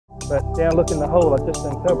But down look in the hole, I just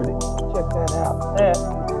uncovered it. Check that out. That is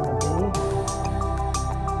gonna be,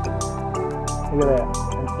 look at that,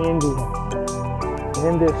 an Indian.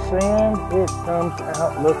 In this sand, it comes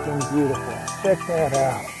out looking beautiful. Check that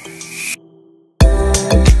out.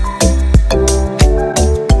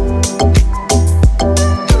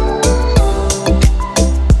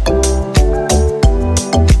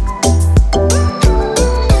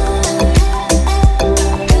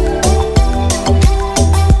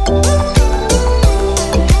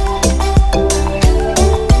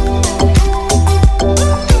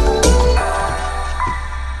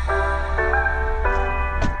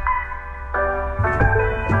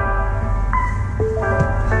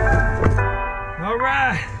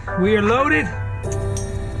 We are loaded.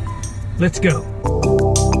 Let's go.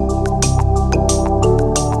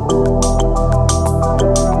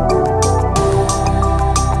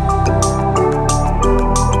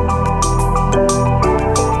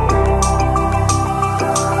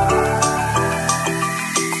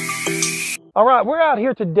 All right, we're out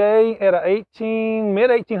here today at a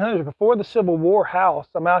mid-1800s, before the Civil War house.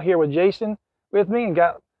 I'm out here with Jason with me and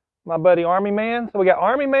got my buddy Army Man. So we got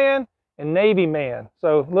Army Man and Navy Man.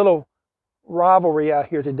 So little rivalry out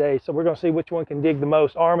here today. So we're going to see which one can dig the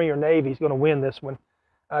most. Army or Navy is going to win this one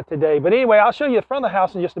today. But anyway, I'll show you the front of the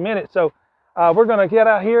house in just a minute. So we're going to get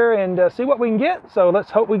out here and see what we can get. So let's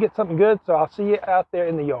hope we get something good. So I'll see you out there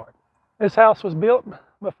in the yard. This house was built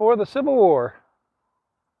before the Civil War.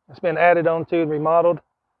 It's been added on to and remodeled.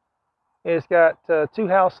 It's got 2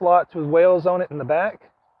 house lots with wells on it in the back.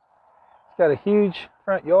 It's got a huge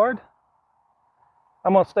front yard.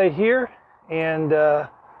 I'm going to stay here, and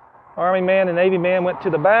Army Man and Navy Man went to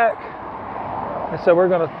the back, and so we're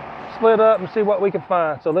going to split up and see what we can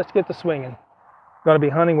find. So let's get to swinging. I'm going to be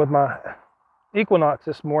hunting with my Equinox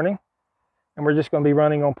this morning, and we're just going to be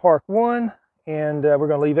running on Park 1, and we're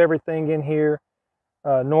going to leave everything in here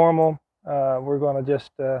normal. We're going to just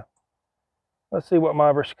let's see what my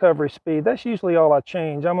recovery speed. That's usually all I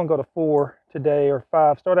change. I'm going to go to 4 today, or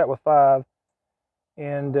 5. Start out with 5,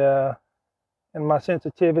 and my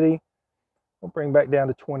sensitivity we'll bring back down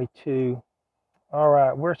to 22. All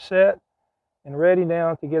right, we're set and ready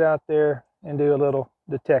now to get out there and do a little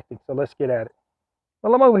detecting. So let's get at it.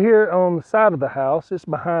 Well, I'm over here on the side of the house. It's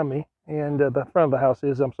behind me, and the front of the house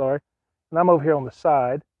is, I'm sorry. And I'm over here on the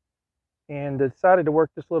side, and decided to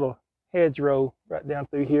work this little hedgerow right down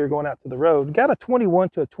through here going out to the road. Got a 21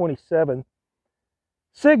 to a 27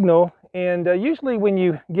 signal, and usually when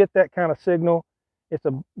you get that kind of signal, it's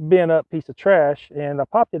a bent up piece of trash, and I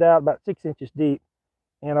popped it out about 6 inches deep,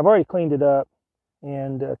 and I've already cleaned it up.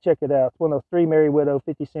 And check it out. It's one of those 3 Merry Widow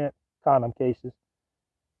 50-cent condom cases.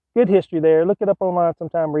 Good history there. Look it up online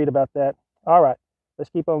sometime, read about that. All right, let's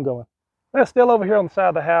keep on going. Well, still over here on the side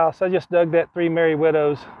of the house. I just dug that 3 Merry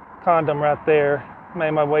Widows condom right there.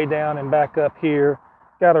 Made my way down and back up here.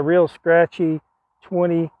 Got a real scratchy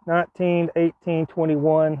 20, 19, 18,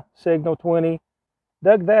 21 signal 20.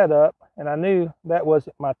 Dug that up, and I knew that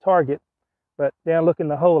wasn't my target, but down look in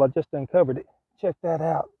the hole, I just uncovered it. Check that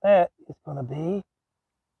out. That is going to be,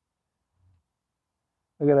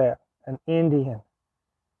 look at that, an Indian.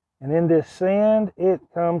 And in this sand, it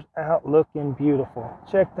comes out looking beautiful.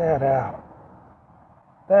 Check that out.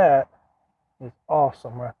 That is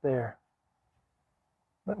awesome right there.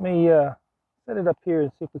 Let me set it up here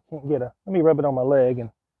and see if we can't get a, let me rub it on my leg and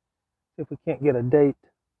see if we can't get a date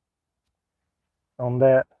on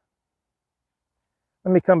that.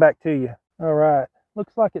 Let me come back to you. All right,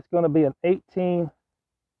 looks like it's going to be an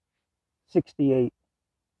 1868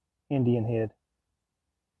 Indian head.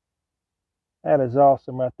 That is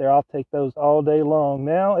awesome right there. I'll take those all day long.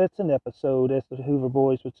 Now it's an episode, as the Hoover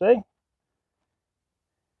boys would say.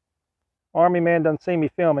 Army Man doesn't see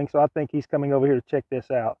me filming, so I think he's coming over here to check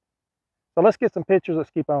this out. So let's get some pictures. Let's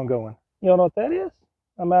keep on going. You don't know what that is?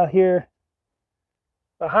 I'm out here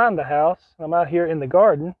behind the house. I'm out here in the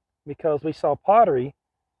garden because we saw pottery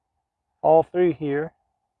all through here.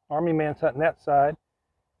 Army Man's hunting that side,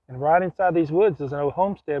 and right inside these woods is an old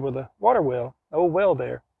homestead with a water well, an old well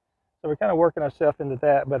there. So we're kind of working ourselves into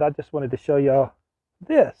that, but I just wanted to show y'all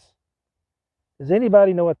this. Does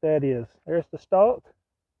anybody know what that is? There's the stalk,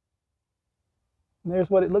 and there's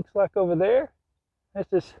what it looks like over there. That's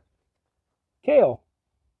this kale.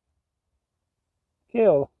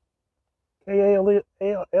 Kale.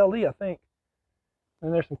 K-A-L-E, I think.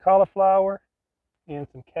 And there's some cauliflower and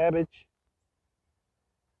some cabbage.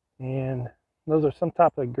 And those are some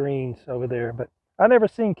type of greens over there. But I never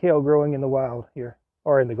seen kale growing in the wild here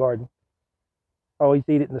or in the garden. Always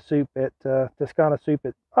eat it in the soup at Toscana soup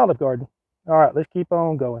at Olive Garden. All right, let's keep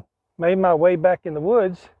on going. Made my way back in the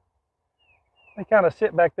woods. They kind of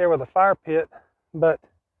sit back there with a fire pit, but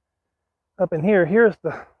up in here, here's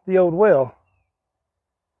the old well.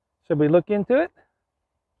 Should we look into it?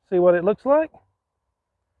 See what it looks like?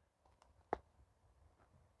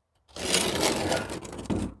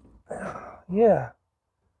 Yeah.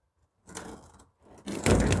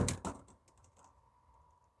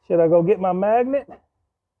 Should I go get my magnet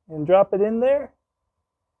and drop it in there?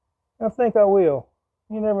 I think I will.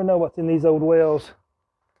 You never know what's in these old wells.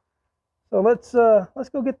 So let's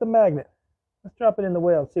go get the magnet. Let's drop it in the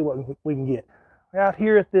well and see what we can get. We're out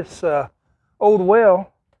here at this old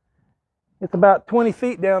well. It's about 20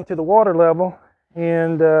 feet down to the water level,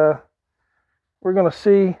 and we're going to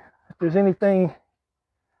see if there's anything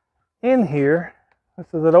in here. This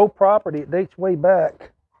is an old property. It dates way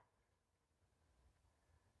back.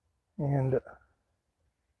 And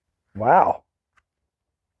wow,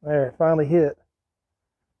 there, it finally hit.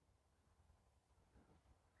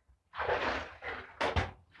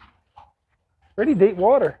 Pretty deep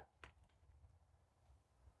water.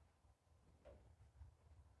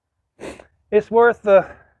 It's worth the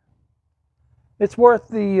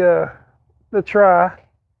try.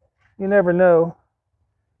 You never know.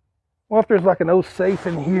 Well, if there's like an old safe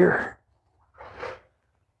in here.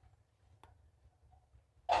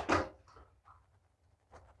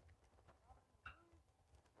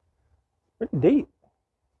 Pretty deep,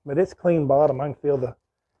 but it's clean bottom. I can feel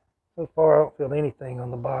so far I don't feel anything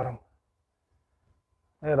on the bottom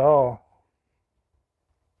at all.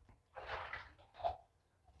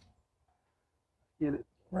 Get it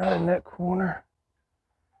right in that corner.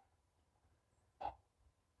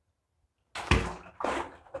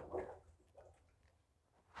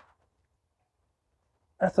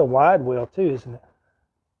 That's a wide well too, isn't it?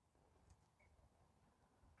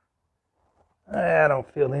 I don't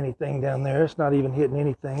feel anything down there. It's not even hitting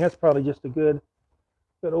anything. That's probably just a good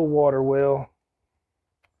old water well.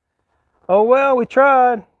 Oh well, we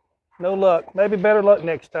tried. No luck. Maybe better luck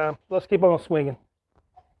next time. Let's keep on swinging.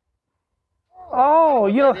 Oh,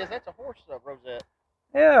 you know. That's a horse rosette.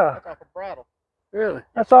 Yeah. That's off a bridle. Really?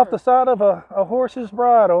 That's off the side of a horse's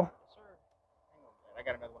bridle. Yes, sir. Hang on, I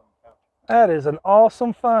got another one on the couch. That is an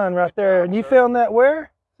awesome find right there. And you found that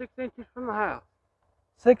where? 6 inches from the house.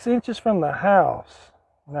 6 inches from the house.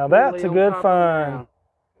 Now that's a good find.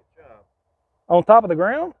 Good job. On top of the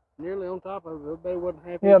ground? Nearly on top of it. Everybody wasn't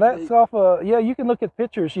happy. Yeah, that's off a, yeah, you can look at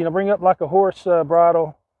pictures, you know, bring up like a horse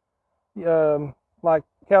bridle, like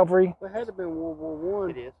cavalry. It had to be World War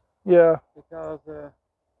I. It is. Yeah. Because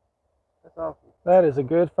that's awesome. That is a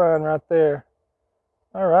good find right there.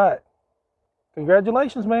 All right.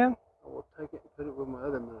 Congratulations, man. I will take it and put it with my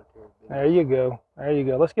other military business. There you go. There you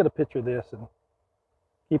go. Let's get a picture of this and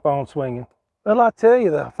keep on swinging. Well, I tell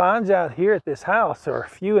you, the finds out here at this house are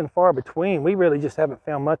few and far between. We really just haven't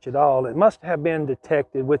found much at all. It must have been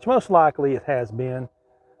detected, which most likely it has been.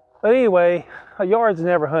 But anyway, a yard's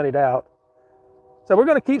never hunted out. So we're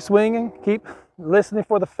going to keep swinging, keep listening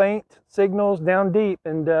for the faint signals down deep,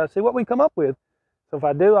 and see what we come up with. So if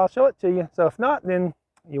I do, I'll show it to you. So if not, then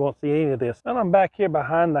you won't see any of this. Well, I'm back here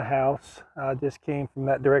behind the house. I just came from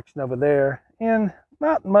that direction over there. And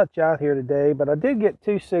not much out here today, but I did get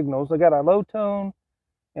two signals. I got a low tone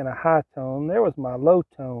and a high tone. There was my low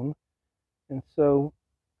tone. And so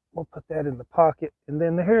we'll put that in the pocket. And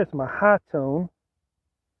then here's my high tone.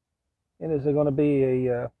 It is going to be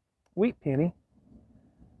a wheat penny.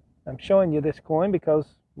 I'm showing you this coin because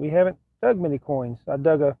we haven't dug many coins. I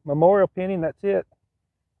dug a memorial penny and that's it.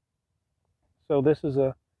 So this is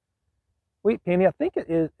a wheat penny. I think it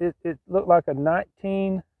looked like a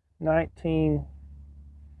 1919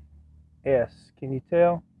 S. Can you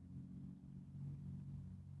tell?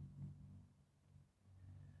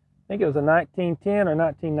 I think it was a 1910 or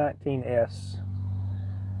 1919 S.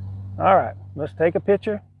 All right, let's take a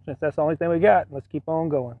picture since that's the only thing we got. Let's keep on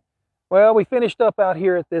going. Well, we finished up out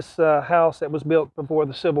here at this house that was built before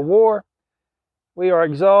the Civil War. We are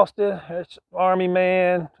exhausted. It's Army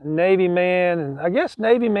man, Navy man, and I guess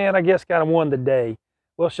Navy man, kind of won the day.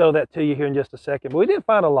 We'll show that to you here in just a second. But we did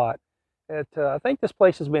find a lot. I think this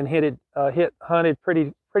place has been hunted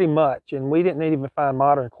pretty much, and we didn't even find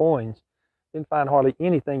modern coins. Didn't find hardly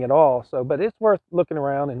anything at all. So, but it's worth looking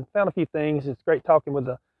around and found a few things. It's great talking with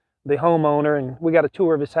the homeowner, and we got a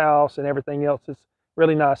tour of his house and everything else. It's a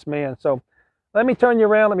really nice man. So, let me turn you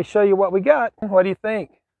around. Let me show you what we got. What do you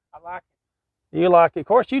think? I like it. You like it? Of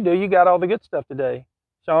course you do. You got all the good stuff today.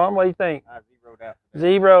 Sean, what do you think? I zeroed out.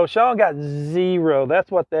 Zero. Sean got zero. That's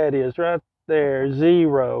what that is right there.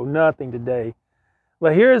 Zero. Nothing today.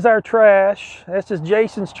 Well, here's our trash. That's just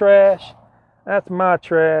Jason's trash. That's my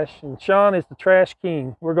trash. And Sean is the trash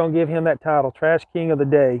king. We're going to give him that title, Trash King of the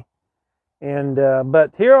Day. And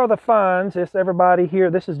but here are the finds. It's everybody here.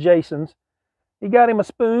 This is Jason's. He got him a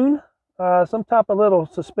spoon, some type of little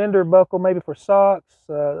suspender buckle, maybe for socks,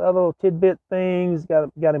 other little tidbit things.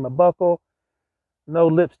 Got him a buckle. No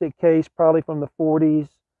lipstick case, probably from the 40s.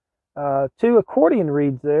 2 accordion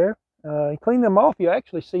reeds there. He cleaned them off. You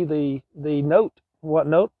actually see the note, what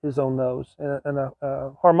note is on those, and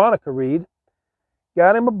a harmonica reed.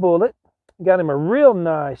 Got him a bullet. Got him a real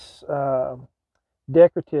nice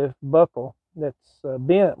decorative buckle that's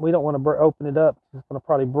bent. We don't want to open it up. It's going to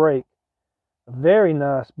probably break. A very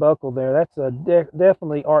nice buckle there. That's a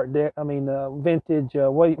definitely vintage.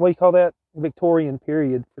 What do you call that? Victorian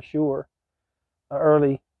period for sure.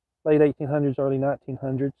 Late 1800s, early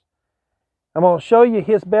 1900s. I'm going to show you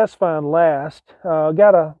his best find last.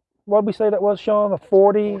 Got a, what did we say that was, Sean? A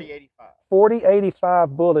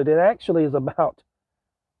 4085 bullet. It actually is about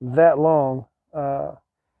that long.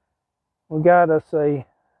 We got us a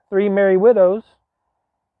 3 Merry Widows.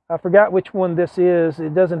 I forgot which one this is.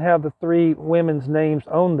 It doesn't have the 3 women's names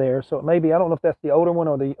on there, so maybe, I don't know if that's the older one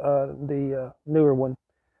or the newer one.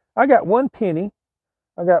 I got 1 penny.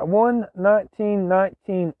 I got one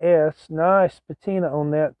 1919S, nice patina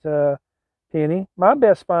on that penny. My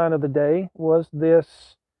best find of the day was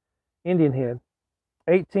this Indian head,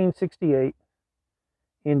 1868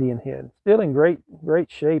 Indian head. Still in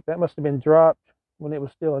great shape. That must have been dropped when it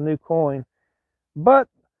was still a new coin. But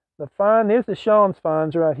the find, there's the Sean's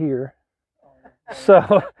finds right here.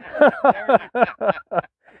 So,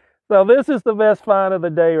 so this is the best find of the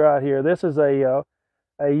day right here. This is a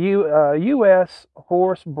U.S.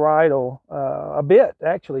 horse bridle, a bit,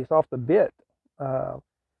 actually. It's off the bit. I'll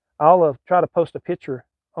try to post a picture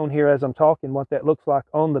on here as I'm talking what that looks like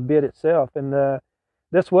on the bit itself. And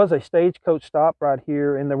this was a stagecoach stop right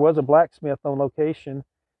here, and there was a blacksmith on location.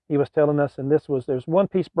 He was telling us, and there's 1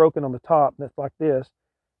 piece broken on the top, and it's like this,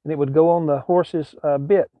 and it would go on the horse's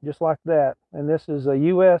bit, just like that. And this is a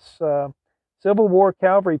U.S. Civil War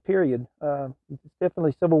cavalry period. It's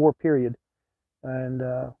definitely Civil War period. And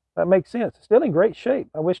that makes sense. It's still in great shape.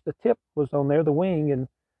 I wish the tip was on there, the wing,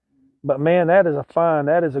 but man, that is a find.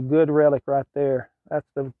 That is a good relic right there. That's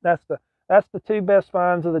the 2 best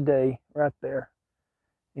finds of the day right there.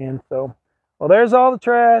 And so, well, there's all the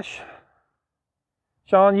trash.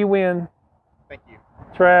 Sean, you win. Thank you.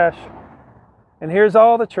 Trash. And here's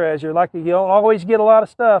all the treasure. Like, you don't always get a lot of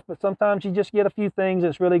stuff, but sometimes you just get a few things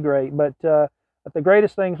that's really great. But the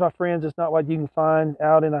greatest things, my friends, is not what you can find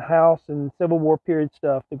out in a house and Civil War period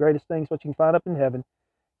stuff. The greatest things what you can find up in heaven.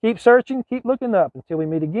 Keep searching, keep looking up. Until we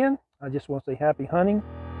meet again, I just want to say happy hunting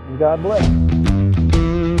and God bless.